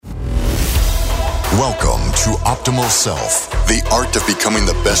Welcome to Optimal Self, the art of becoming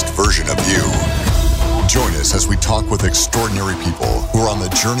the best version of you. Join us as we talk with extraordinary people who are on the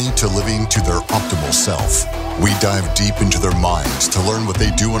journey to living to their optimal self. We dive deep into their minds to learn what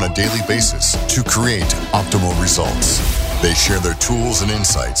they do on a daily basis to create optimal results. They share their tools and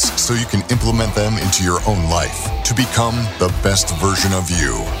insights so you can implement them into your own life to become the best version of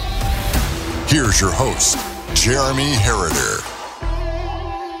you. Here's your host, Jeremy Herriter.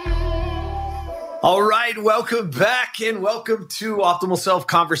 All right, welcome back and welcome to Optimal Self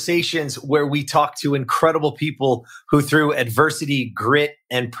Conversations, where we talk to incredible people who through adversity, grit,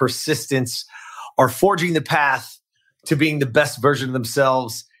 and persistence are forging the path to being the best version of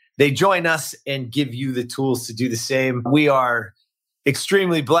themselves. They join us and give you the tools to do the same. We are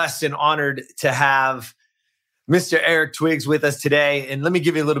extremely blessed and honored to have Mr. Eric Twiggs with us today. And let me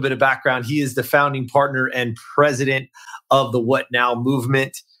give you a little bit of background. He is the founding partner and president of the What Now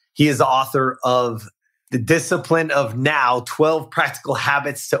movement. He is the author of The Discipline of Now, 12 Practical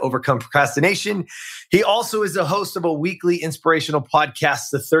Habits to Overcome Procrastination. He also is the host of a weekly inspirational podcast,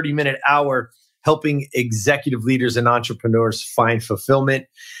 The 30-Minute Hour, helping executive leaders and entrepreneurs find fulfillment.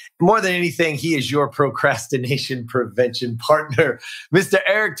 More than anything, he is your procrastination prevention partner. Mr.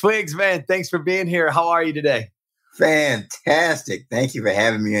 Eric Twiggs, man, thanks for being here. How are you today? Fantastic. Thank you for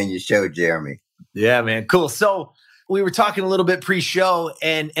having me on your show, Jeremy. Yeah, man. Cool. So we were talking a little bit pre-show,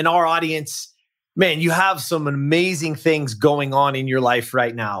 and our audience, man, you have some amazing things going on in your life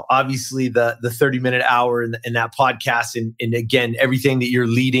right now. Obviously, the 30-minute hour and that podcast, and again, everything that you're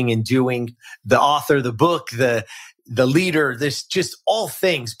leading and doing, the author, the book, the leader, there's just all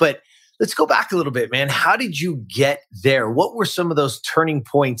things. But let's go back a little bit, man. How did you get there? What were some of those turning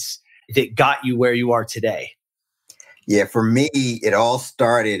points that got you where you are today? Yeah, for me, it all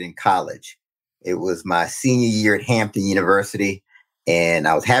started in college. It was my senior year at Hampton University, and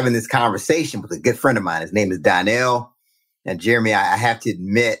I was having this conversation with a good friend of mine. His name is Donnell. And Jeremy, I have to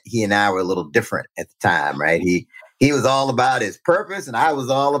admit, he and I were a little different at the time, right? He was all about his purpose, and I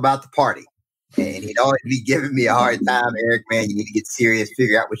was all about the party. And he'd always be giving me a hard time. Eric, man, you need to get serious,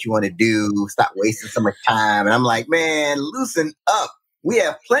 figure out what you want to do, stop wasting so much time. And I'm like, man, loosen up. We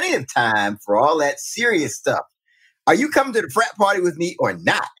have plenty of time for all that serious stuff. Are you coming to the frat party with me or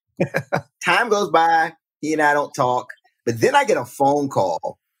not? Time goes by, he and I don't talk, but then I get a phone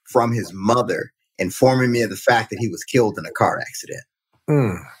call from his mother informing me of the fact that he was killed in a car accident.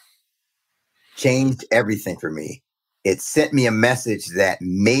 Changed everything for me. It sent me a message that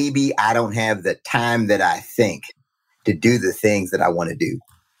maybe I don't have the time that I think to do the things that I want to do.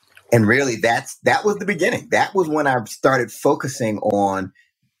 And really, that was the beginning. That was when I started focusing on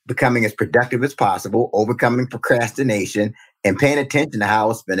becoming as productive as possible, overcoming procrastination, and paying attention to how I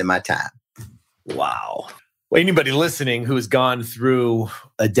was spending my time. Wow. Well, anybody listening who's gone through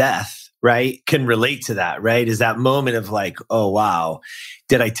a death, right, can relate to that, right? Is that moment of like, oh, wow,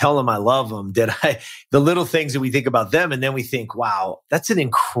 did I tell them I love them? The little things that we think about them, and then we think, wow, that's an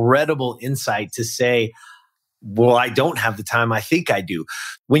incredible insight to say, well, I don't have the time I think I do.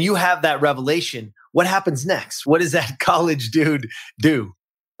 When you have that revelation, what happens next? What does that college dude do?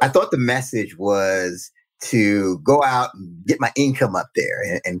 I thought the message was to go out and get my income up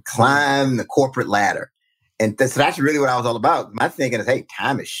there and climb the corporate ladder. And so that's really what I was all about. My thinking is, hey,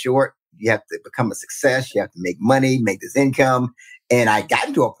 time is short. You have to become a success. You have to make money, make this income. And I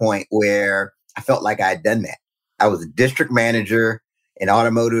got to a point where I felt like I had done that. I was a district manager in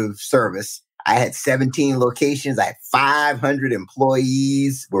automotive service. I had 17 locations. I had 500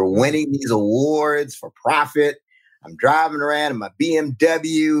 employees. We're winning these awards for profit. I'm driving around in my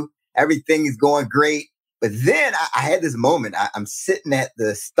BMW. Everything is going great. But then I had this moment. I'm sitting at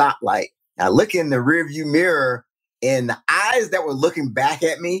the stoplight. I look in the rearview mirror, and the eyes that were looking back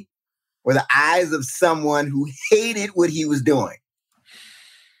at me were the eyes of someone who hated what he was doing.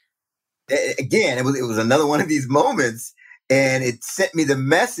 Again, it was another one of these moments, and it sent me the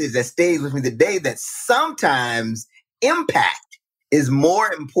message that stays with me today that sometimes impact is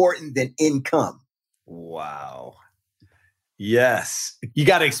more important than income. Wow. Yes. You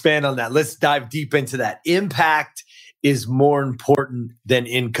got to expand on that. Let's dive deep into that. Impact is more important than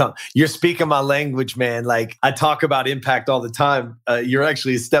income. You're speaking my language, man. Like, I talk about impact all the time. You're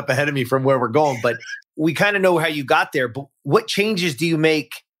actually a step ahead of me from where we're going, but we kind of know how you got there. But what changes do you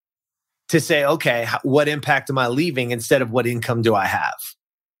make to say, okay, what impact am I leaving instead of what income do I have?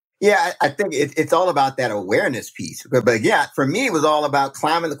 Yeah, I think it's all about that awareness piece. But yeah, for me, it was all about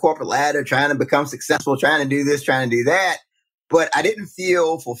climbing the corporate ladder, trying to become successful, trying to do this, trying to do that. But I didn't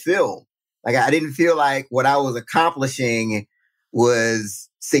feel fulfilled. Like, I didn't feel like what I was accomplishing was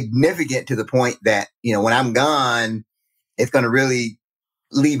significant to the point that, when I'm gone, it's going to really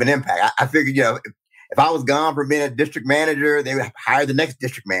leave an impact. I figured, if I was gone from being a district manager, they would hire the next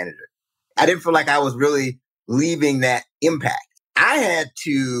district manager. I didn't feel like I was really leaving that impact. I had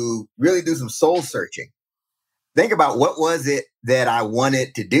to really do some soul searching. Think about what was it that I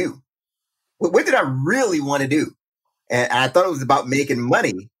wanted to do? What did I really want to do? And I thought it was about making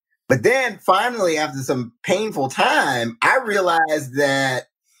money. But then finally, after some painful time, I realized that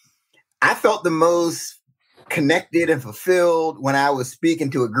I felt the most connected and fulfilled when I was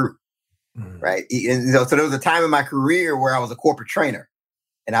speaking to a group, right? And so there was a time in my career where I was a corporate trainer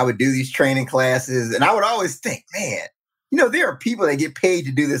and I would do these training classes and I would always think, man, there are people that get paid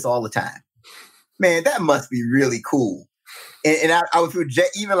to do this all the time. Man, that must be really cool. And I would feel,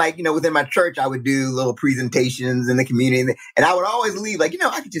 even like, within my church, I would do little presentations in the community. And I would always leave like,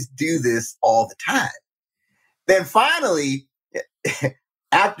 I could just do this all the time. Then finally,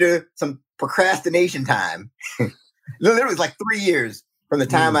 after some procrastination time, literally it was like 3 years from the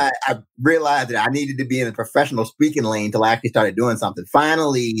time I realized that I needed to be in a professional speaking lane till I actually started doing something.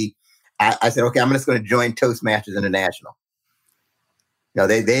 Finally, I said, okay, I'm just going to join Toastmasters International.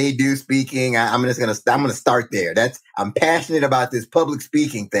 They do speaking. I'm going to start there. I'm passionate about this public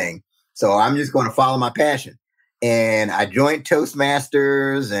speaking thing. So I'm just going to follow my passion. And I joined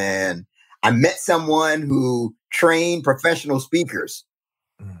Toastmasters and I met someone who trained professional speakers.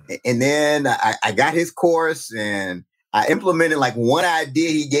 And then I got his course and I implemented like one idea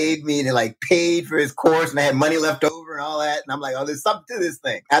he gave me and it like paid for his course and I had money left over and all that. And I'm like, oh, there's something to this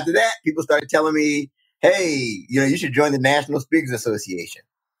thing. After that, people started telling me, hey, you should join the National Speakers Association.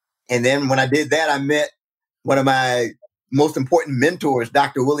 And then when I did that, I met one of my most important mentors,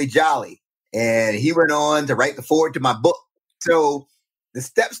 Dr. Willie Jolly. And he went on to write the foreword to my book. So the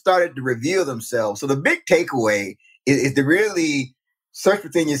steps started to reveal themselves. So the big takeaway is to really search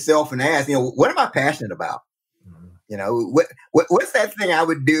within yourself and ask, what am I passionate about? What's that thing I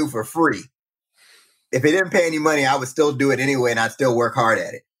would do for free? If it didn't pay any money, I would still do it anyway and I'd still work hard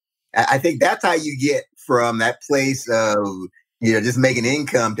at it. I think that's how you get from that place of, just making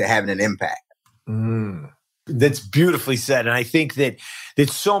income to having an impact. That's beautifully said. And I think that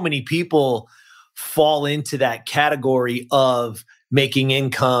so many people fall into that category of making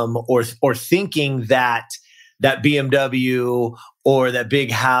income or thinking that BMW or that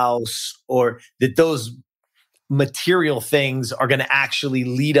big house or that those material things are going to actually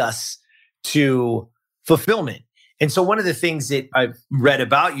lead us to fulfillment. And so one of the things that I've read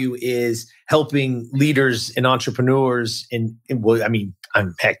about you is helping leaders and entrepreneurs and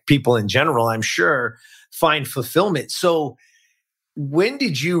people in general, I'm sure, find fulfillment. So when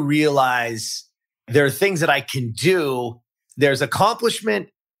did you realize there are things that I can do? There's accomplishment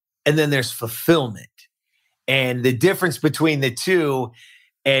and then there's fulfillment. And the difference between the two,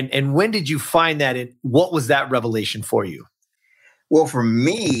 and when did you find that and what was that revelation for you? Well, for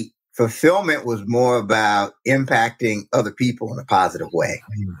me, fulfillment was more about impacting other people in a positive way.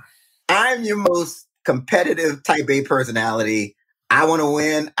 I'm your most competitive type A personality. I want to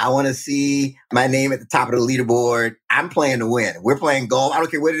win. I want to see my name at the top of the leaderboard. I'm playing to win. We're playing golf. I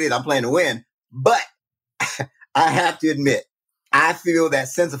don't care what it is. I'm playing to win. But I have to admit, I feel that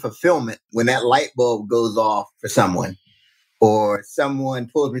sense of fulfillment when that light bulb goes off for someone or someone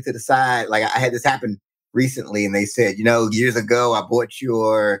pulls me to the side. Like I had this happen recently and they said, years ago, I bought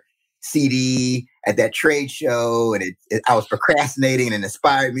your CD at that trade show and I was procrastinating and it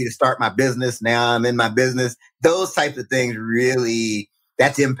inspired me to start my business. Now I'm in my business. Those types of things really,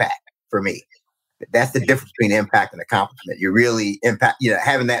 that's impact for me. That's the difference between impact and accomplishment. You really impact,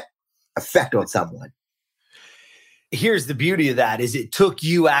 having that effect on someone. Here's the beauty of that is it took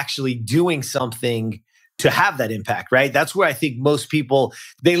you actually doing something to have that impact, right? That's where I think most people,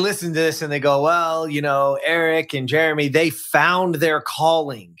 they listen to this and they go, well, Eric and Jeremy, they found their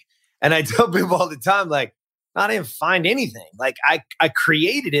calling. And I tell people all the time, like, I didn't find anything. Like I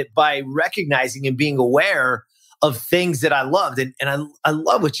created it by recognizing and being aware of things that I loved. And I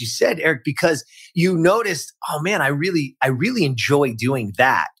love what you said, Eric, because you noticed, oh man, I really enjoy doing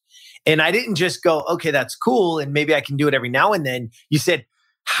that. And I didn't just go, okay, that's cool. And maybe I can do it every now and then. You said,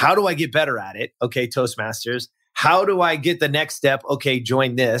 how do I get better at it? Okay, Toastmasters. How do I get the next step? Okay,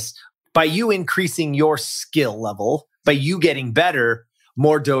 join this. By you increasing your skill level, by you getting better,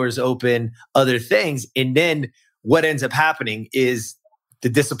 more doors open, other things. And then what ends up happening is the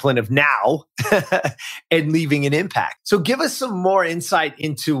discipline of now and leaving an impact. So give us some more insight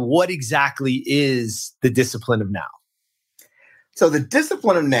into what exactly is the discipline of now. So the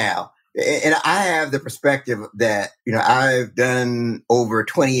discipline of now, and I have the perspective that, I've done over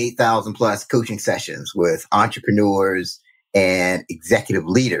 28,000 plus coaching sessions with entrepreneurs and executive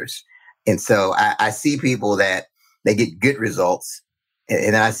leaders. And so I see people that they get good results.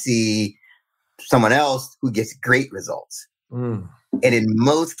 And I see someone else who gets great results. And in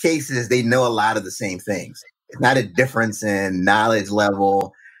most cases, they know a lot of the same things. It's not a difference in knowledge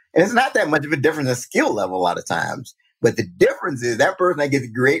level. And it's not that much of a difference in skill level a lot of times. But the difference is that person that gets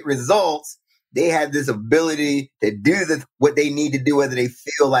great results, they have this ability to do what they need to do, whether they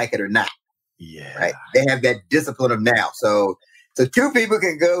feel like it or not. Yeah. Right. They have that discipline of now. So two people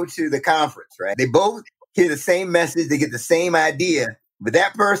can go to the conference, right? They both hear the same message. They get the same idea. But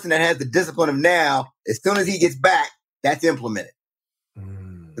that person that has the discipline of now, as soon as he gets back, that's implemented.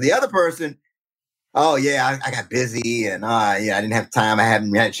 The other person, oh, yeah, I got busy and I didn't have time. I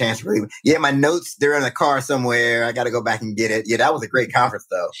haven't had a chance to really. Yeah, my notes, they're in the car somewhere. I got to go back and get it. Yeah, that was a great conference,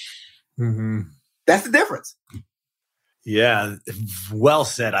 though. That's the difference. Yeah, well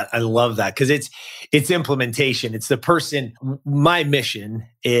said. I love that because it's implementation. It's the person. My mission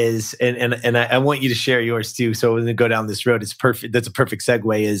is, and I want you to share yours too. So when we go down this road, it's perfect. That's a perfect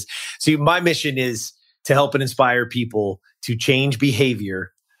segue. My mission is to help and inspire people to change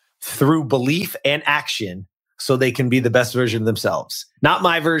behavior through belief and action so they can be the best version of themselves. Not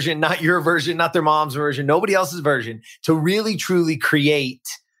my version, not your version, not their mom's version, nobody else's version, to really truly create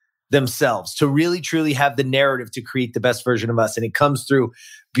themselves, to really truly have the narrative to create the best version of us. And it comes through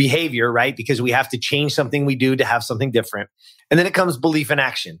behavior, right? Because we have to change something we do to have something different. And then it comes belief and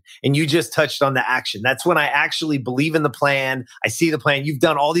action. And you just touched on the action. That's when I actually believe in the plan. I see the plan. You've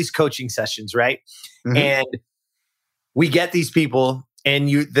done all these coaching sessions, right? And we get these people and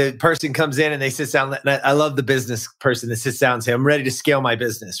the person comes in and they sit down. I love the business person that sits down and say, I'm ready to scale my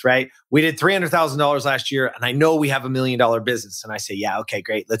business, right? We did $300,000 last year and I know we have $1 million business. And I say, yeah, okay,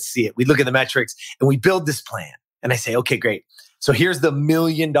 great. Let's see it. We look at the metrics and we build this plan. And I say, okay, great. So here's the $1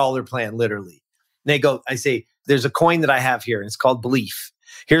 million plan, literally. And I say, there's a coin that I have here and it's called belief.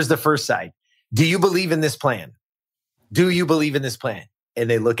 Here's the first side. Do you believe in this plan? Do you believe in this plan? And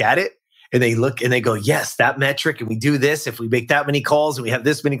they look at it. And they look and they go, yes, that metric. And we do this. If we make that many calls and we have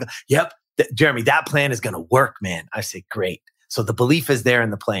this many, yep, Jeremy, that plan is going to work, man. I say, great. So the belief is there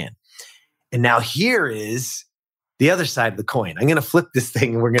in the plan. And now here is the other side of the coin. I'm going to flip this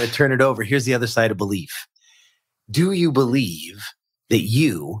thing and we're going to turn it over. Here's the other side of belief. Do you believe that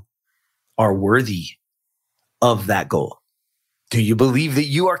you are worthy of that goal? Do you believe that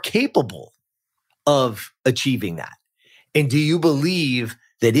you are capable of achieving that? And do you believe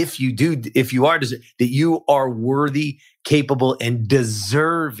that if you are, that you are worthy, capable, and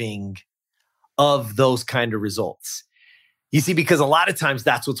deserving of those kind of results? You see, because a lot of times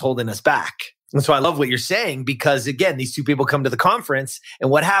that's what's holding us back. And so I love what you're saying, because again, these two people come to the conference and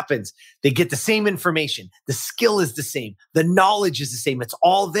what happens? They get the same information. The skill is the same. The knowledge is the same. It's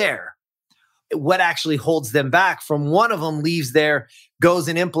all there. What actually holds them back from one of them leaves there, goes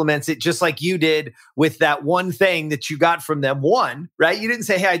and implements it just like you did with that one thing that you got from them. One, right? You didn't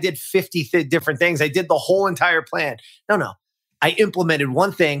say, hey, I did 50 different things. I did the whole entire plan. No. I implemented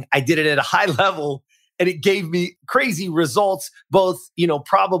one thing. I did it at a high level and it gave me crazy results, both,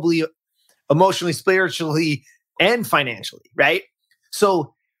 probably emotionally, spiritually, and financially, right?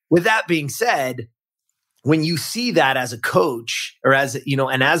 So with that being said, when you see that as a coach or as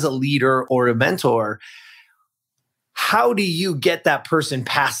a leader or a mentor, how do you get that person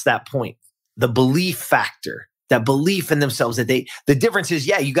past that point? The belief factor, that belief in themselves the difference is,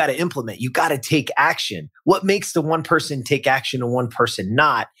 you got to implement, you got to take action. What makes the one person take action and one person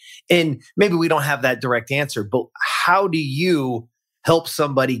not? And maybe we don't have that direct answer, but how do you help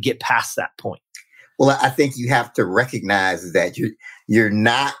somebody get past that point? Well, I think you have to recognize that you're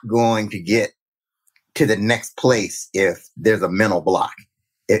not going to get to the next place if there's a mental block,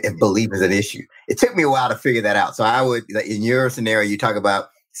 if belief is an issue. It took me a while to figure that out. So I would, in your scenario, you talk about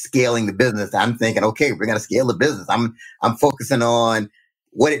scaling the business. I'm thinking, okay, we're going to scale the business. I'm focusing on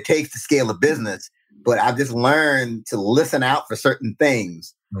what it takes to scale a business, but I've just learned to listen out for certain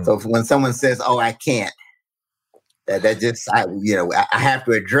things. So when someone says, oh, I can't, I have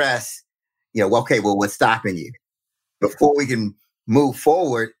to address, okay, well, what's stopping you? Before we can move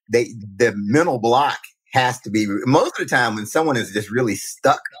forward, the mental block has to be, most of the time when someone is just really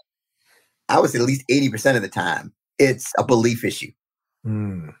stuck, I would say at least 80% of the time, it's a belief issue.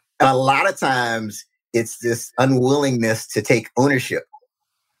 And a lot of times it's this unwillingness to take ownership.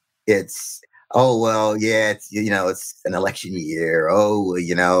 It's, oh, well, yeah, it's an election year. Oh,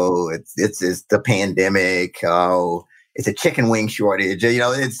 it's the pandemic. Oh, it's a chicken wing shortage.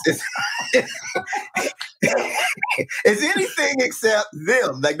 It's anything except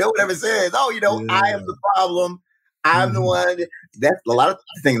them. Like no one ever says, oh, I am the problem. I'm the one. That's a lot of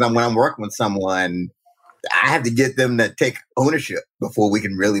things. When I'm working with someone, I have to get them to take ownership before we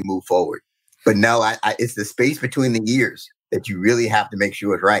can really move forward. But no, it's the space between the ears. that you really have to make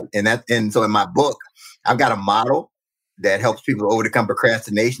sure is right. And so in my book, I've got a model that helps people overcome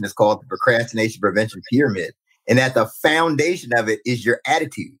procrastination. It's called the Procrastination Prevention Pyramid. And at the foundation of it is your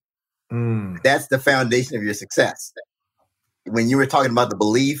attitude. That's the foundation of your success. When you were talking about the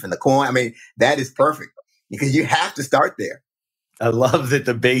belief and the coin, I mean, that is perfect because you have to start there. I love that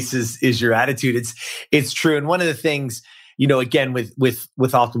the basis is your attitude. It's true. And one of the things, again, with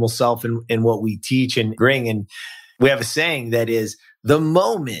Optimal Self and what we teach and bring, and we have a saying that is the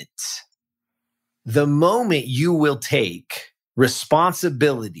moment you will take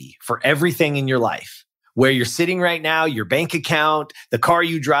responsibility for everything in your life, where you're sitting right now, your bank account, the car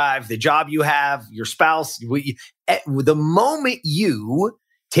you drive, the job you have, your spouse, the moment you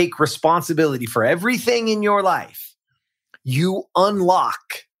take responsibility for everything in your life, you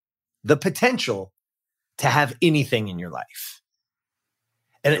unlock the potential to have anything in your life.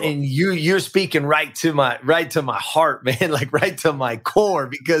 And you're speaking right to my heart, man, like right to my core,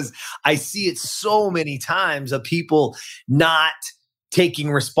 because I see it so many times of people not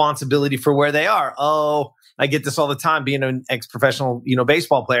taking responsibility for where they are. Oh, I get this all the time being an ex-professional,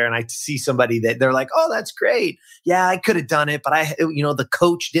 baseball player. And I see somebody that they're like, oh, that's great. Yeah, I could have done it, but the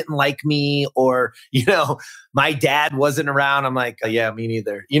coach didn't like me, or, my dad wasn't around. I'm like, oh, yeah, me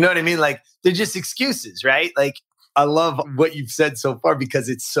neither. You know what I mean? Like, they're just excuses, right? Like, I love what you've said so far because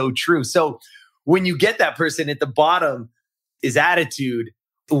it's so true. So when you get that person at the bottom is attitude,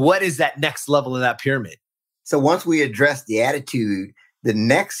 what is that next level of that pyramid? So once we address the attitude, the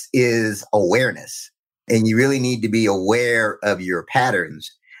next is awareness. And you really need to be aware of your patterns.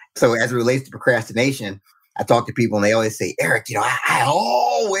 So as it relates to procrastination, I talk to people and they always say, Eric, I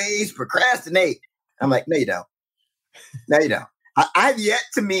always procrastinate. I'm like, no, you don't. No, you don't. I've yet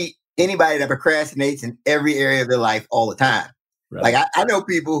to meet anybody that procrastinates in every area of their life all the time. Right. Like I know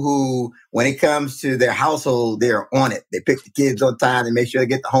people who, when it comes to their household, they're on it. They pick the kids on time. They make sure they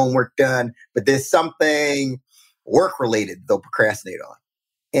get the homework done. But there's something work related they'll procrastinate on.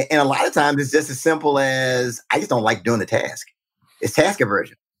 And a lot of times it's just as simple as, I just don't like doing the task. It's task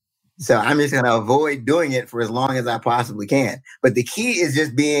aversion. So I'm just going to avoid doing it for as long as I possibly can. But the key is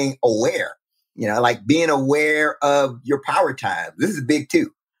just being aware, like being aware of your power time. This is big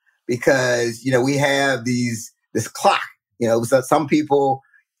too, because, we have this clock, so some people,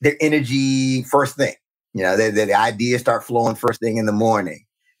 their energy first thing, the ideas start flowing first thing in the morning.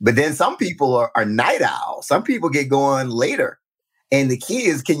 But then some people are night owls. Some people get going later. And the key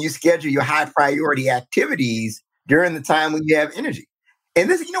is, can you schedule your high priority activities during the time when you have energy? And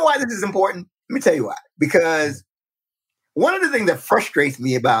this, why this is important? Let me tell you why. Because one of the things that frustrates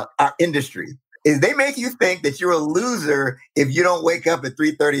me about our industry is they make you think that you're a loser if you don't wake up at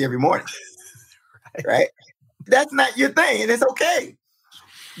 3:30 every morning. Right? That's not your thing, and it's okay.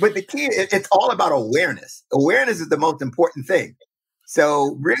 But the key, it's all about awareness. Awareness is the most important thing.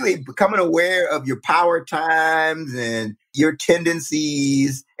 So really becoming aware of your power times and your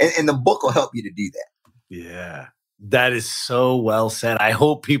tendencies, and the book will help you to do that. Yeah, that is so well said. I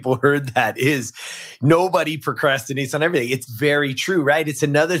hope people heard that. Is nobody procrastinates on everything. It's very true, right? It's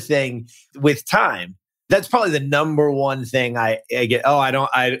another thing with time. That's probably the number one thing I get. Oh, I don't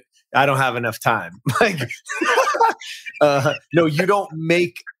have enough time. Like, no, you don't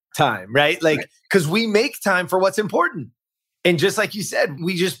make time, right? Like, because we make time for what's important. And just like you said,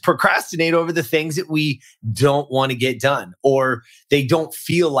 we just procrastinate over the things that we don't want to get done, or they don't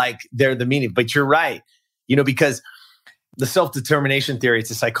feel like they're the meaning. But you're right, because the self-determination theory,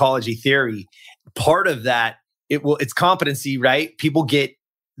 it's a psychology theory. Part of that, it's competency, right? People get,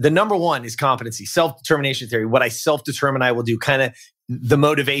 the number one is competency, self-determination theory. What I self-determine I will do, kind of the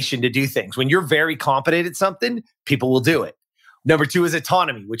motivation to do things. When you're very competent at something, people will do it. Number two is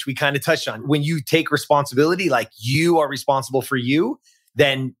autonomy, which we kind of touched on. When you take responsibility, like you are responsible for you,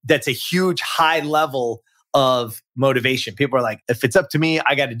 then that's a huge high level of motivation. People are like, if it's up to me,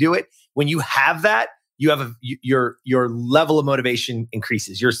 I got to do it. When you have that, you have your level of motivation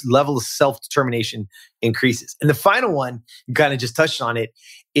increases. Your level of self-determination increases. And the final one, you kind of just touched on it,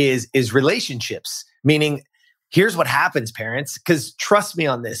 is relationships. Meaning, here's what happens, parents, because trust me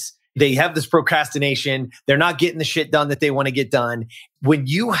on this. They have this procrastination. They're not getting the shit done that they want to get done. When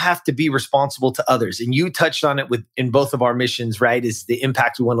you have to be responsible to others, and you touched on it in both of our missions, right, is the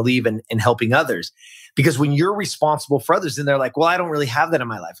impact we want to leave in helping others. Because when you're responsible for others, then they're like, well, I don't really have that in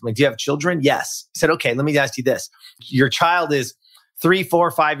my life. I'm like, do you have children? Yes. I said, okay, let me ask you this. Your child is 3, 4,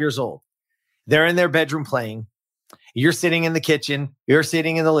 5 years old. They're in their bedroom playing. You're sitting in the kitchen. You're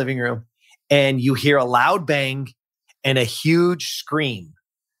sitting in the living room, and you hear a loud bang and a huge scream.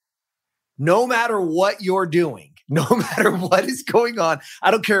 No matter what you're doing, no matter what is going on.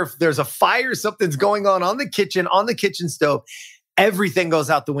 I don't care if there's a fire, something's going on the kitchen stove. Everything goes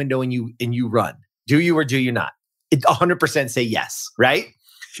out the window and you run. Do you or do you not? 100% say yes, right?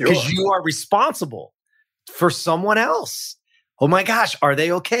 Because you are responsible for someone else. Oh my gosh, are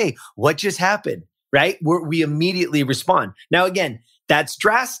they okay? What just happened? Right? We immediately respond. Now, again, that's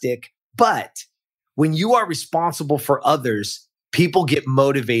drastic, but when you are responsible for others, people get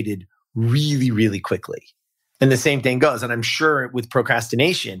motivated really, really quickly. And the same thing goes. And I'm sure with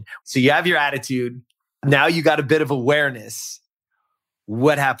procrastination. So you have your attitude. Now you got a bit of awareness.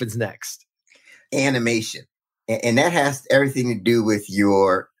 What happens next? Animation. And that has everything to do with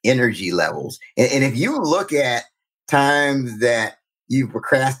your energy levels. And if you look at times that you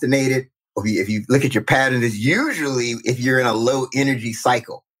procrastinated, or if you look at your pattern, it's usually if you're in a low energy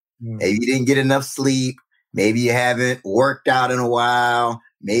cycle. Maybe you didn't get enough sleep. Maybe you haven't worked out in a while.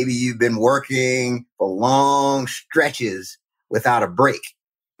 Maybe you've been working for long stretches without a break.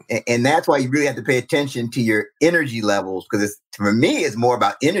 And that's why you really have to pay attention to your energy levels, because for me, it's more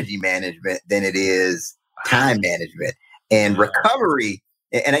about energy management than it is time management and recovery.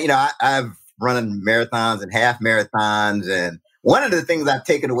 And, I've run marathons and half marathons. And one of the things I've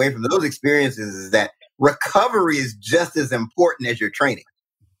taken away from those experiences is that recovery is just as important as your training.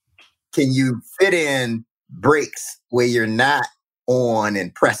 Can you fit in breaks where you're not on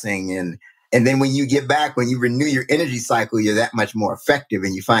and pressing? And then when you get back, when you renew your energy cycle, you're that much more effective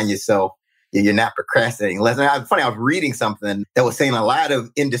and you find yourself, you're not procrastinating less. And it's funny, I was reading something that was saying a lot of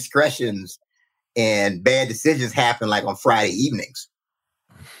indiscretions and bad decisions happen like on Friday evenings.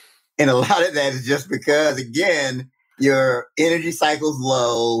 And a lot of that is just because, again, your energy cycle's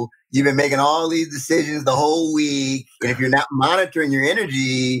low. You've been making all these decisions the whole week. And if you're not monitoring your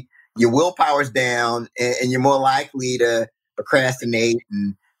energy, your willpower's down and you're more likely to procrastinate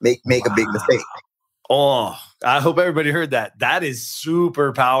and make a big mistake. Oh, I hope everybody heard that. That is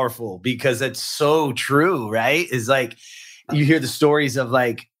super powerful because it's so true, right? It's like you hear the stories of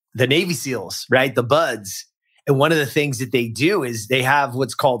like the Navy SEALs, right? The buds. And one of the things that they do is they have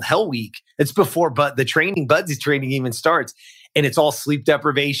what's called Hell Week. It's before the training, Buds training even starts. And it's all sleep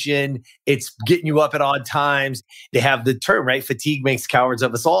deprivation. It's getting you up at odd times. They have the term, right? Fatigue makes cowards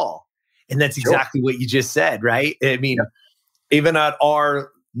of us all. And that's exactly what you just said, right? I mean, even at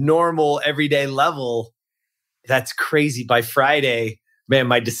our normal everyday level, that's crazy. By Friday, man,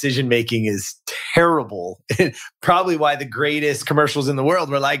 my decision-making is terrible. Probably why the greatest commercials in the world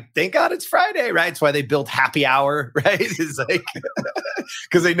were like, thank God it's Friday, right? It's why they built happy hour, right? It's like,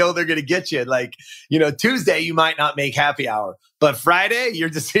 because they know they're going to get you. Like, Tuesday, you might not make happy hour, but Friday, your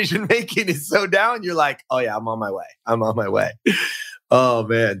decision-making is so down. You're like, oh yeah, I'm on my way. Oh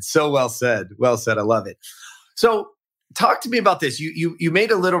man. So well said. Well said. I love it. So talk to me about this. You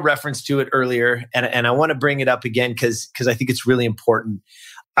made a little reference to it earlier, and I want to bring it up again because I think it's really important.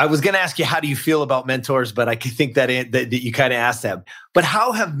 I was going to ask you, how do you feel about mentors? But I think that you kind of asked that. But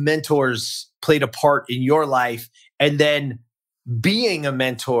how have mentors played a part in your life? And then being a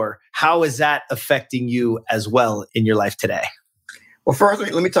mentor, how is that affecting you as well in your life today? Well, first,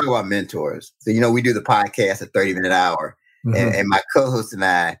 let me talk about mentors. So, we do the podcast at 30 Minute Hour, and my co-host and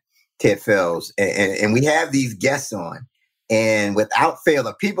I, Ted Fells, and we have these guests on, and without fail,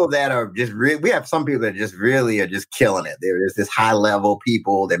 the people that are just we have some people that just really are just killing it. There's this high level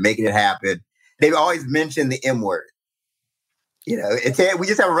people that making it happen. They always mention the M word. We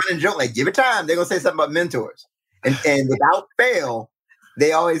just have a running joke, like, give it time, they're going to say something about mentors. And without fail,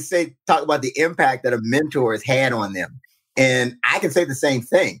 they always talk about the impact that a mentor has had on them. And I can say the same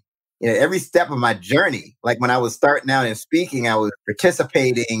thing. Every step of my journey, like when I was starting out in speaking, I was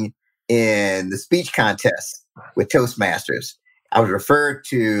participating in the speech contest with Toastmasters. I was referred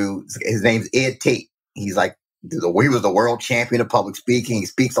to, his name's Ed Tate. He's like, he was the world champion of public speaking. He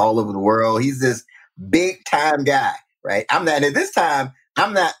speaks all over the world. He's this big time guy, right? At this time,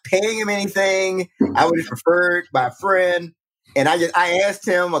 I'm not paying him anything. I was just referred by a friend. And I asked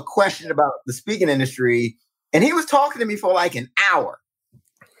him a question about the speaking industry, and he was talking to me for like an hour,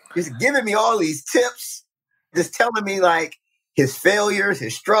 just giving me all these tips, just telling me like his failures,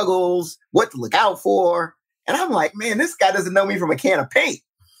 his struggles, what to look out for. And I'm like, man, this guy doesn't know me from a can of paint.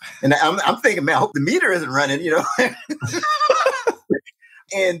 And I'm thinking, man, I hope the meter isn't running,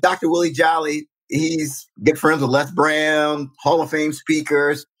 And Dr. Willie Jolly, he's good friends with Les Brown, Hall of Fame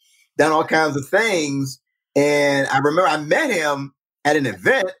speakers, done all kinds of things. And I remember I met him at an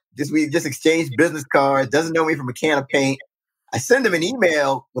event. We just exchanged business cards, doesn't know me from a can of paint. I send him an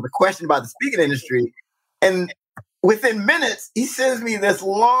email with a question about the speaking industry. And within minutes, he sends me this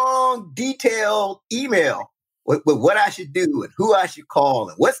long, detailed email with what I should do and who I should call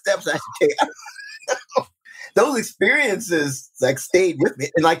and what steps I should take. those experiences like stayed with me.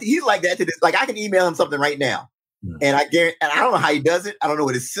 And like he's like that to this. Like I can email him something right now, and I guarantee. And I don't know how he does it. I don't know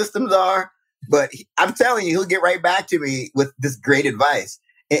what his systems are, but I'm telling you, he'll get right back to me with this great advice.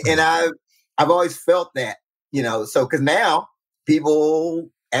 And I've always felt that, So because now people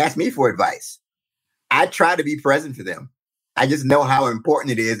ask me for advice, I try to be present for them. I just know how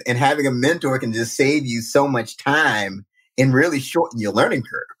important it is, and having a mentor can just save you so much time and really shorten your learning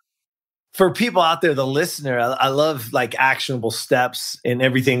curve. For people out there, the listener, I love like actionable steps and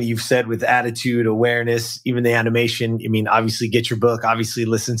everything that you've said with attitude, awareness, even the animation. I mean, obviously get your book, obviously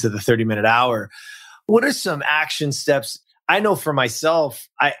listen to the 30-minute hour. What are some action steps? I know for myself,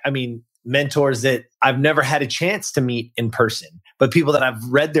 I mean, mentors that I've never had a chance to meet in person, but people that I've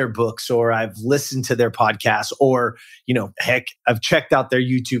read their books or I've listened to their podcasts or, heck, I've checked out their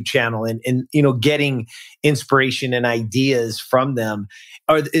YouTube channel and getting inspiration and ideas from them.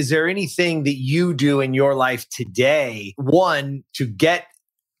 Is there anything that you do in your life today, one, to get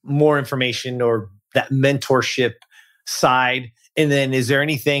more information or that mentorship side? And then is there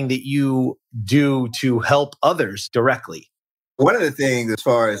anything that you do to help others directly? One of the things, as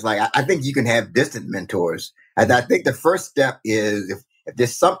far as like, I think you can have distant mentors. And I think the first step is if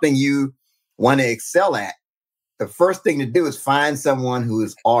there's something you want to excel at, the first thing to do is find someone who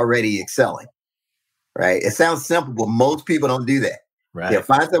is already excelling, right? It sounds simple, but most people don't do that. Right. Yeah,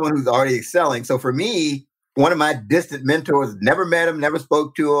 find someone who's already excelling. So for me, one of my distant mentors, never met him, never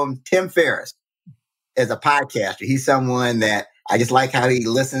spoke to him, Tim Ferriss, as a podcaster. He's someone that I just like how he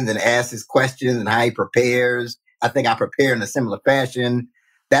listens and asks his questions and how he prepares. I think I prepare in a similar fashion.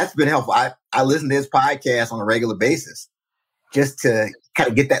 That's been helpful. I listen to his podcast on a regular basis just to kind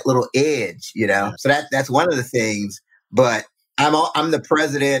of get that little edge, So that's one of the things. But I'm the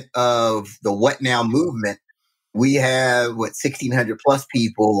president of the What Now movement. We have 1,600 plus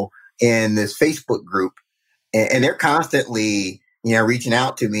people in this Facebook group, and they're constantly, reaching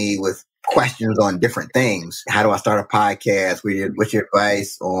out to me with questions on different things. How do I start a podcast? What's your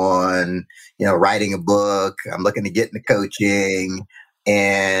advice on, writing a book? I'm looking to get into coaching.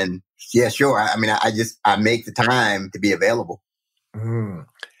 And yeah, sure. I mean, I make the time to be available.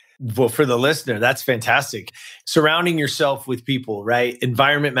 Well, for the listener, that's fantastic. Surrounding yourself with people, right?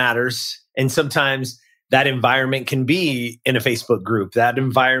 Environment matters. And sometimes that environment can be in a Facebook group. That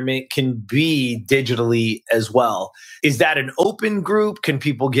environment can be digitally as well. Is that an open group? Can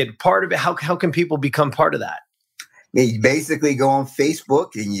people get part of it? How can people become part of that? Yeah, you basically go on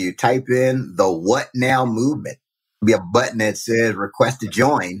Facebook and you type in the What Now movement. There'll be a button that says request to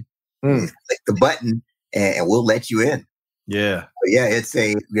join. You click the button and we'll let you in. Yeah. But yeah, it's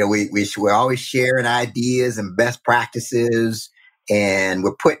we're always sharing ideas and best practices. And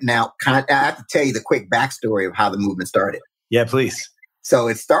we're putting out I have to tell you the quick backstory of how the movement started. Yeah, please. So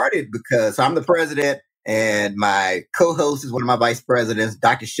it started because I'm the president and my co-host is one of my vice presidents,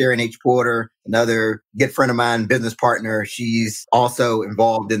 Dr. Sharon H. Porter, another good friend of mine, business partner. She's also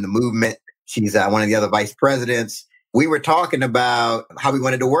involved in the movement. She's one of the other vice presidents. We were talking about how we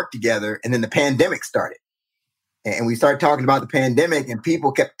wanted to work together, and then the pandemic started. And we started talking about the pandemic, and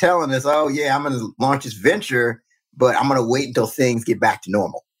people kept telling us, oh, yeah, I'm going to launch this venture, but I'm going to wait until things get back to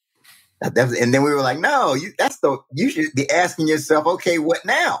normal. And then we were like, no, you should be asking yourself, okay, what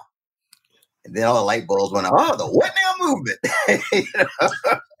now? And then all the light bulbs went on, the What Now movement.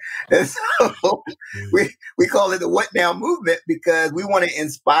 And so we call it the What Now movement because we want to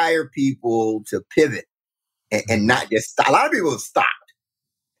inspire people to pivot and not just stop. A lot of people have stopped.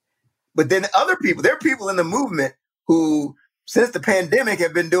 But then there are people in the movement who, since the pandemic,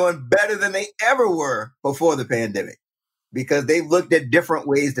 have been doing better than they ever were before the pandemic because they've looked at different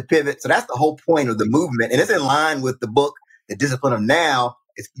ways to pivot. So that's the whole point of the movement. And it's in line with the book, The Discipline of Now.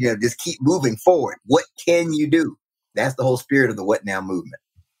 It's, just keep moving forward. What can you do? That's the whole spirit of the What Now movement.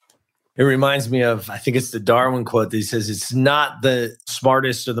 It reminds me of, I think it's the Darwin quote that he says, it's not the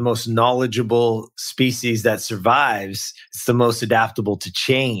smartest or the most knowledgeable species that survives. It's the most adaptable to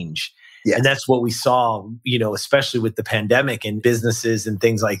change. Yes. And that's what we saw, especially with the pandemic and businesses and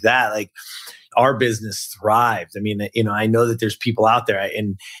things like that. Like our business thrived. I mean, I know that there's people out there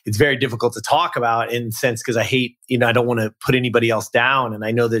and it's very difficult to talk about in the sense because I hate, I don't want to put anybody else down. And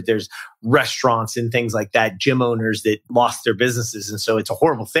I know that there's restaurants and things like that, gym owners that lost their businesses. And so it's a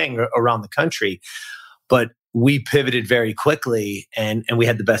horrible thing around the country. But we pivoted very quickly and we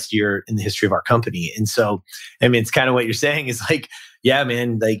had the best year in the history of our company. And so, I mean, it's kind of what you're saying is like, yeah,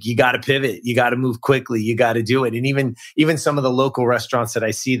 man, like you got to pivot, you got to move quickly, you got to do it. And even some of the local restaurants that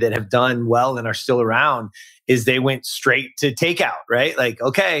I see that have done well and are still around is they went straight to takeout, right? Like,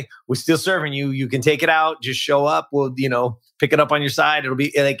 okay, we're still serving you. You can take it out, just show up. We'll, pick it up on your side. It'll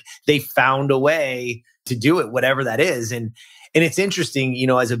be like they found a way to do it, whatever that is. And it's interesting,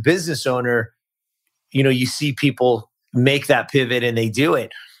 as a business owner, you see people make that pivot and they do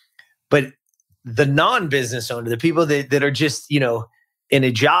it. But the non-business owner, the people that are just, in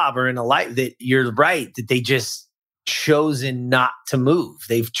a job or in a life, that you're right, that they just chosen not to move.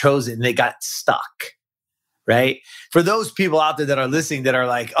 They've chosen, they got stuck. Right? For those people out there that are listening that are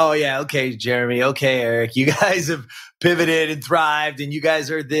like, oh yeah, okay, Jeremy, okay, Eric, you guys have pivoted and thrived and you guys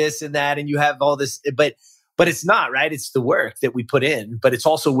are this and that and you have all this, but it's not, right? It's the work that we put in, but it's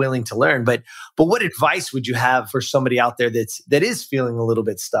also willing to learn. But what advice would you have for somebody out there that is feeling a little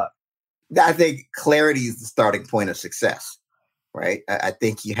bit stuck? I think clarity is the starting point of success, right? I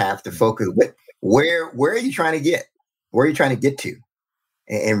think you have to focus with where are you trying to get? Where are you trying to get to?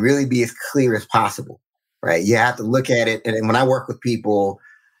 And really be as clear as possible. Right. You have to look at it. And when I work with people,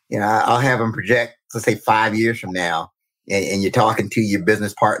 I'll have them project, let's say 5 years from now, and you're talking to your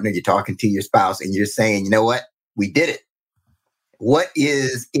business partner, you're talking to your spouse, and you're saying, you know what? We did it. What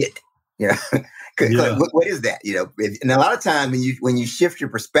is it? What is that? And a lot of times when you shift your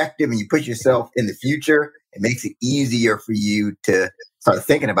perspective and you put yourself in the future, it makes it easier for you to start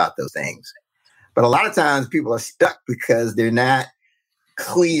thinking about those things. But a lot of times people are stuck because they're not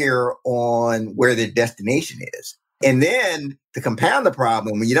clear on where their destination is. And then to compound the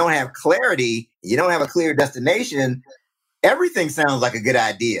problem, when you don't have clarity, you don't have a clear destination, everything sounds like a good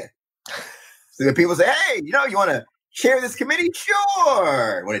idea. So that people say, hey, you want to chair this committee?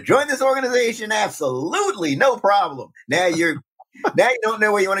 Sure. Want to join this organization? Absolutely. No problem. Now you don't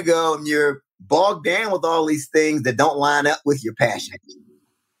know where you want to go and you're bogged down with all these things that don't line up with your passion.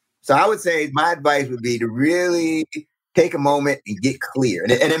 So I would say my advice would be to really take a moment and get clear.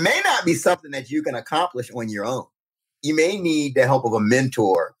 And it may not be something that you can accomplish on your own. You may need the help of a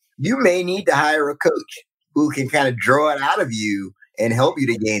mentor. You may need to hire a coach who can kind of draw it out of you and help you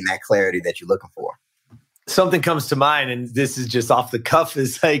to gain that clarity that you're looking for. Something comes to mind, and this is just off the cuff,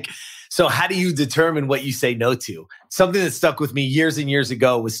 is like, so how do you determine what you say no to? Something that stuck with me years and years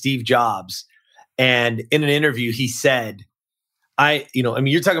ago was Steve Jobs. And in an interview, he said,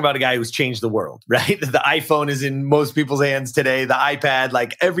 you're talking about a guy who's changed the world, right? The iPhone is in most people's hands today. The iPad,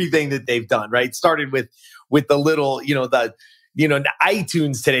 like everything that they've done, right? Started with the little, the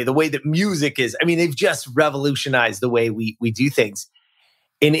iTunes today, the way that music is. I mean, they've just revolutionized the way we do things.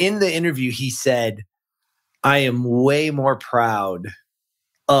 And in the interview, he said, I am way more proud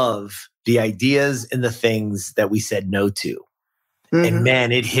of the ideas and the things that we said no to. Mm-hmm. And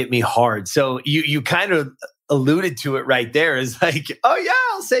man, it hit me hard. So you kind of alluded to it right there, is like, oh yeah,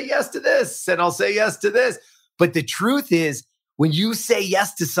 I'll say yes to this and I'll say yes to this. But the truth is, when you say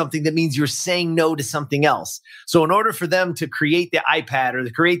yes to something, that means you're saying no to something else. So in order for them to create the iPad or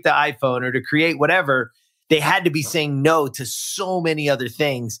to create the iPhone or to create whatever, they had to be saying no to so many other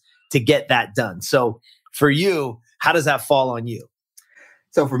things to get that done. So for you, how does that fall on you?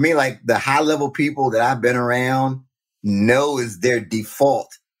 So for me, like the high level people that I've been around, no is their default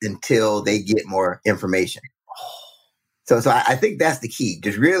until they get more information. So I think that's the key.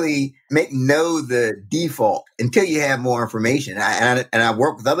 Just really make no the default until you have more information. And I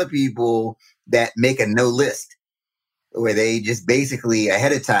work with other people that make a no list where they just basically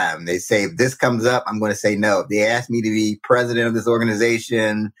ahead of time, they say, if this comes up, I'm going to say no. If they ask me to be president of this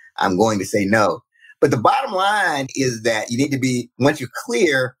organization, I'm going to say no. But the bottom line is that you need to be, once you're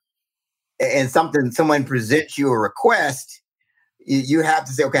clear and someone presents you a request, you have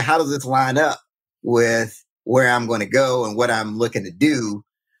to say, okay, how does this line up with where I'm going to go and what I'm looking to do?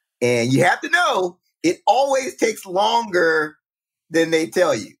 And you have to know it always takes longer than they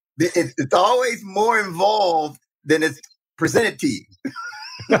tell you. It's always more involved than it's presented to you.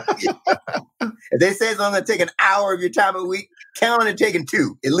 If they say it's only going to take an hour of your time a week, count on it taking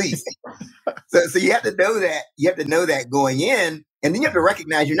 2 at least. So you have to know that. You have to know that going in, and then you have to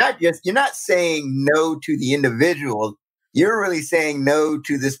recognize you're not saying no to the individual. You're really saying no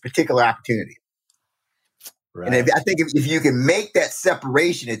to this particular opportunity. Right. And I think if you can make that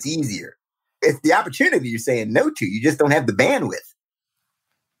separation, it's easier. It's the opportunity you're saying no to. You just don't have the bandwidth.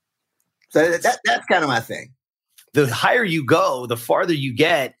 So that's kind of my thing. The higher you go, the farther you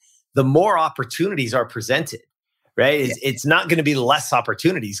get, the more opportunities are presented, right? Yeah. It's not going to be less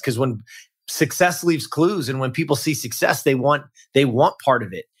opportunities, because when success leaves clues and when people see success, they want part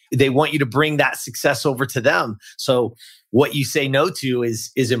of it. They want you to bring that success over to them. So what you say no to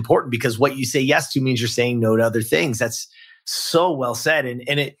is important, because what you say yes to means you're saying no to other things. That's so well said.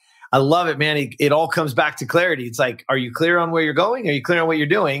 And I love it, man. It all comes back to clarity. It's like, are you clear on where you're going? Are you clear on what you're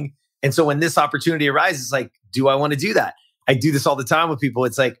doing? And so when this opportunity arises, it's like, do I want to do that? I do this all the time with people.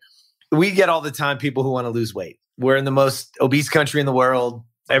 It's like, we get all the time people who want to lose weight. We're in the most obese country in the world.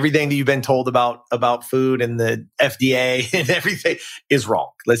 Everything that you've been told about food and the FDA and everything is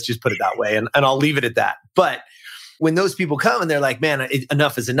wrong. Let's just put it that way. And I'll leave it at that. But when those people come and they're like, man,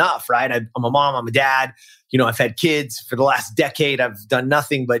 enough is enough, right? I'm a mom, I'm a dad. I've had kids for the last decade. I've done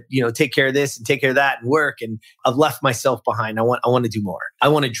nothing but, take care of this and take care of that and work. And I've left myself behind. I want to do more. I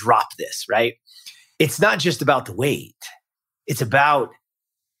want to drop this, right? It's not just about the weight. It's about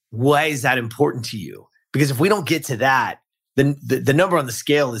why is that important to you? Because if we don't get to that, then the number on the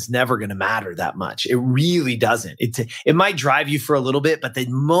scale is never going to matter that much. It really doesn't. It might drive you for a little bit, but the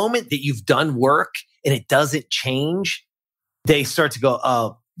moment that you've done work and it doesn't change, they start to go,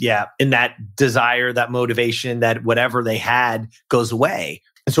 oh, yeah. And that desire, that motivation, that whatever they had goes away.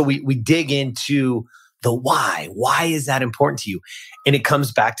 And so we dig into the why. Why is that important to you? And it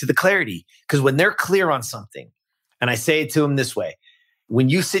comes back to the clarity. Because when they're clear on something, and I say it to them this way, when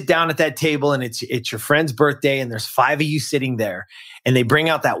you sit down at that table and it's your friend's birthday and there's 5 of you sitting there and they bring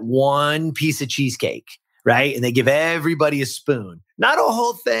out that one piece of cheesecake, right? And they give everybody a spoon, not a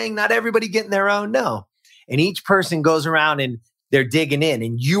whole thing, not everybody getting their own, no. And each person goes around and they're digging in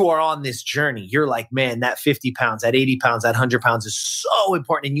and you are on this journey. You're like, man, that 50 pounds, that 80 pounds, that 100 pounds is so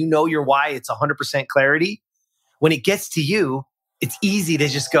important. And you know your why, it's 100% clarity. When it gets to you, it's easy to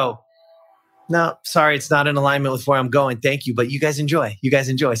just go, no, sorry, it's not in alignment with where I'm going. Thank you. But you guys enjoy.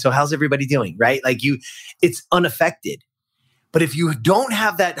 So how's everybody doing? Right? It's unaffected. But if you don't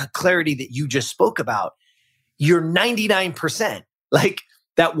have that clarity that you just spoke about, you're 99%. Like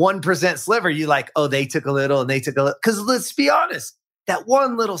that 1% sliver, you like, oh, they took a little and they took a little. Because let's be honest, that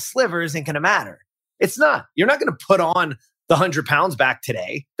one little sliver isn't going to matter. It's not. You're not going to put on the 100 pounds back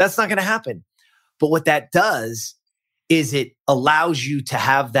today. That's not going to happen. But what that does is it allows you to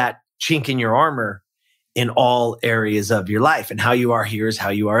have that chink in your armor in all areas of your life. And how you are here is how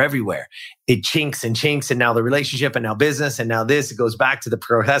you are everywhere. It chinks and chinks. And now the relationship and now business and now this, it goes back to the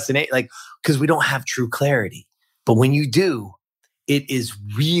procrastinate, because we don't have true clarity. But when you do, it is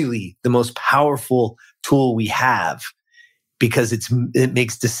really the most powerful tool we have because it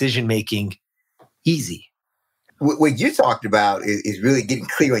makes decision-making easy. What you talked about is really getting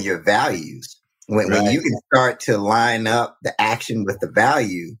clear on your values. When you can start to line up the action with the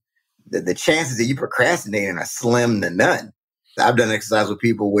value, the chances that you procrastinating are slim to none. I've done exercise with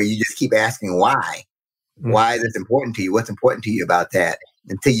people where you just keep asking why. Mm-hmm. Why is this important to you? What's important to you about that?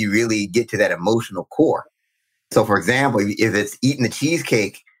 Until you really get to that emotional core. So, for example, if it's eating the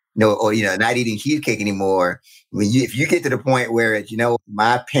cheesecake, or not eating cheesecake anymore, if you get to the point where it's,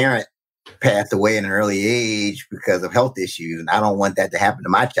 my parent passed away at an early age because of health issues, and I don't want that to happen to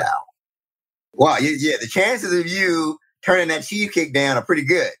my child. Well, yeah, the chances of you turning that cheesecake down are pretty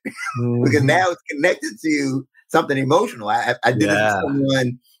good because now it's connected to something emotional. I did it with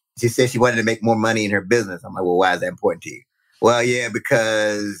someone. She said she wanted to make more money in her business. I'm like, well, why is that important to you? Well, yeah,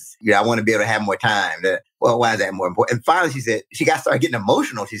 because I want to be able to have more time. Well, why is that more important? And finally, she said, she started getting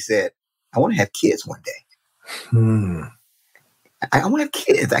emotional. She said, I want to have kids one day. I want to have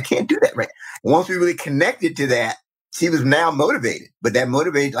kids. I can't do that right. Once we really connected to that, she was now motivated. But that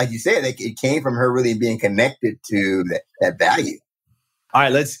motivated, like you said, it came from her really being connected to that value. All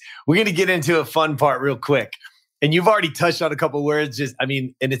right, we're going to get into a fun part real quick. And you've already touched on a couple of words,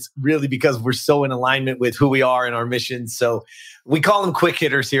 and it's really because we're so in alignment with who we are and our mission. So we call them quick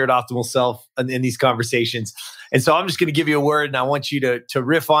hitters here at Optimal Self in these conversations. And so I'm just going to give you a word and I want you to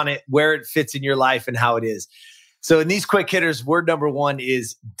riff on it, where it fits in your life and how it is. So in these quick hitters, word number 1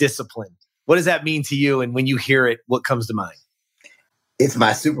 is discipline. What does that mean to you? And when you hear it, what comes to mind? It's my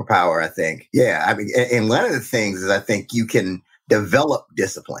superpower, I think. Yeah. I mean, and one of the things is I think you can develop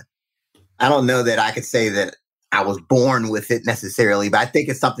discipline. I don't know that I could say that I was born with it necessarily, but I think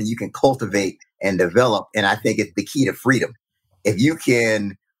it's something you can cultivate and develop. And I think it's the key to freedom. If you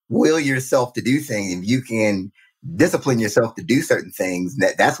can will yourself to do things, if you can discipline yourself to do certain things,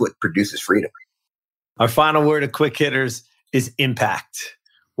 that's what produces freedom. Our final word of quick hitters is impact.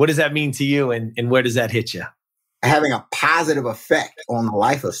 What does that mean to you and where does that hit you? Having a positive effect on the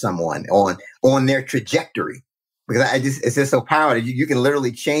life of someone, on their trajectory. Because it's just so powerful. You can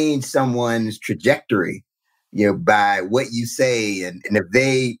literally change someone's trajectory, by what you say. And if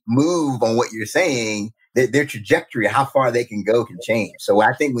they move on what you're saying, their trajectory, how far they can go, can change. So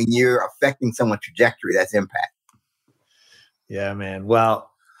I think when you're affecting someone's trajectory, that's impact. Yeah, man. Well,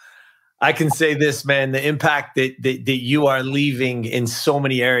 I can say this, man, the impact that you are leaving in so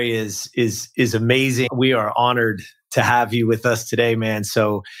many areas is amazing. We are honored to have you with us today, man.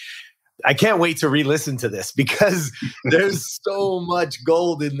 So I can't wait to re-listen to this because there's so much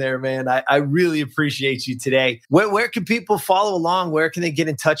gold in there, man. I really appreciate you today. Where can people follow along? Where can they get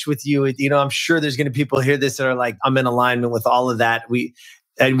in touch with you? I'm sure there's going to be people hear this that are like, I'm in alignment with all of that.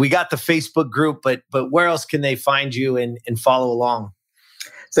 And we got the Facebook group, but where else can they find you and follow along?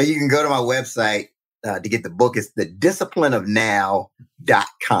 So you can go to my website to get the book. It's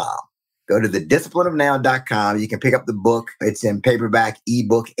thedisciplineofnow.com. Go to thedisciplineofnow.com. You can pick up the book. It's in paperback,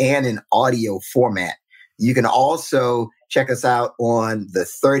 ebook, and in audio format. You can also check us out on the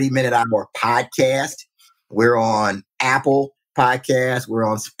 30-Minute Hour podcast. We're on Apple Podcasts. We're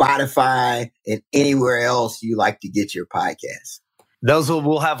on Spotify and anywhere else you like to get your podcasts.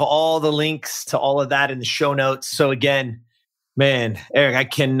 We'll have all the links to all of that in the show notes. So again, man, Eric, I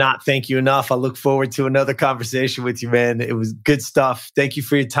cannot thank you enough. I look forward to another conversation with you, man. It was good stuff. Thank you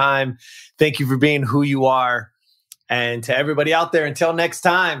for your time. Thank you for being who you are. And to everybody out there, until next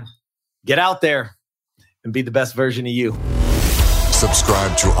time, get out there and be the best version of you.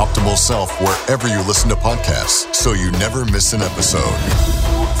 Subscribe to Optimal Self wherever you listen to podcasts so you never miss an episode.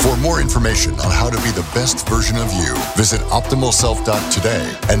 For more information on how to be the best version of you, visit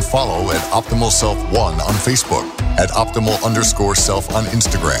optimalself.today and follow at Optimal Self 1 on Facebook, at Optimal_Self on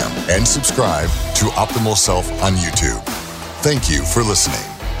Instagram, and subscribe to Optimal Self on YouTube. Thank you for listening.